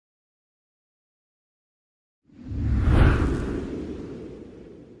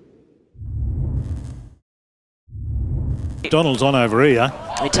McDonald's on over here.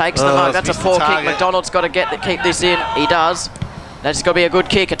 He takes the mug. That's a poor kick. McDonald's got to keep this in. He does. That's got to be a good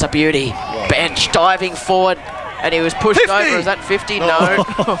kick. It's a beauty. Bench diving forward, and he was pushed 50. Over. Is that 50? No.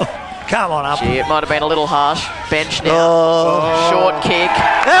 Come on up. Gee, it might have been a little harsh. Bench now. Short kick.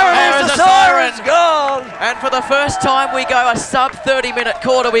 There it is. The siren's gone. And for the first time, we go a sub 30-minute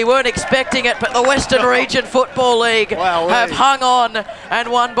quarter. We weren't expecting it, but the Western Region Football League have hung on and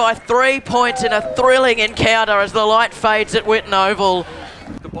won by 3 points in a thrilling encounter as the light fades at Whitten Oval.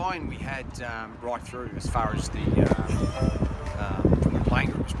 The buy-in we had right through, as far as the from the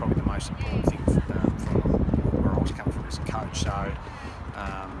playing group, was probably the most important thing from where I was coming from as a coach. So,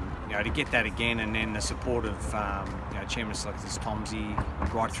 you know, to get that again, and then the support of you know, chairmen like this Tomsey,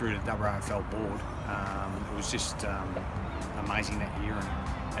 right through to the WRFL board, it was just amazing that year,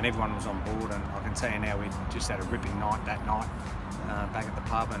 and everyone was on board. And I can tell you now, we just had a ripping night that night back at the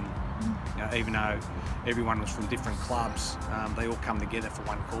pub, and you know, even though everyone was from different clubs, they all come together for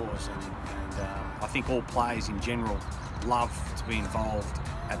one cause, and I think all players in general love to be involved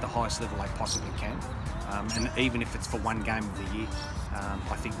at the highest level they possibly can, and even if it's for one game of the year,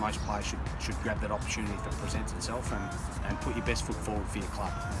 I think most players should grab that opportunity if it presents itself, and put your best foot forward for your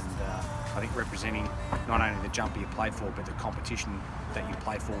club. And I think representing not only the jumper you play for, but the competition that you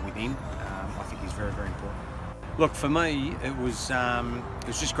play for within, I think is very, very important. Look, for me, it was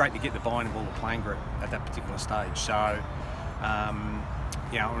just great to get the buy-in of all the playing group at that particular stage. So,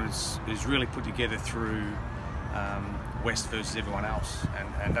 you know, it was really put together through West versus everyone else,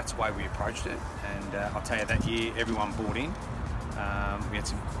 and that's the way we approached it. And I'll tell you, that year everyone bought in. We had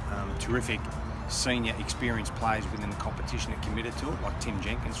some terrific senior experienced players within the competition that committed to it, like Tim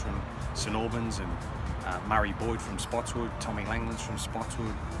Jenkins from St Albans, and Murray Boyd from Spotswood, Tommy Langlands from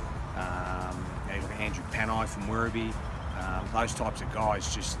Spotswood, Andrew Panay from Werribee. Those types of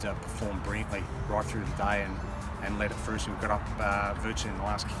guys just performed brilliantly right through the day and led it through. So we got up virtually in the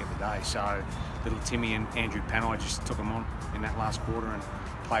last kick of the day. So little Timmy and Andrew Panay just took them on in that last quarter and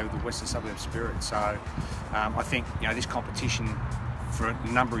played with the Western Suburb spirit. So I think, you know, this competition for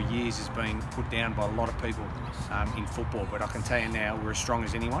a number of years has been put down by a lot of people in football, but I can tell you now, we're as strong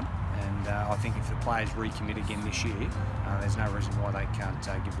as anyone, and I think if the players recommit again this year, there's no reason why they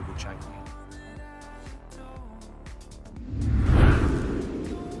can't give it a good shake again.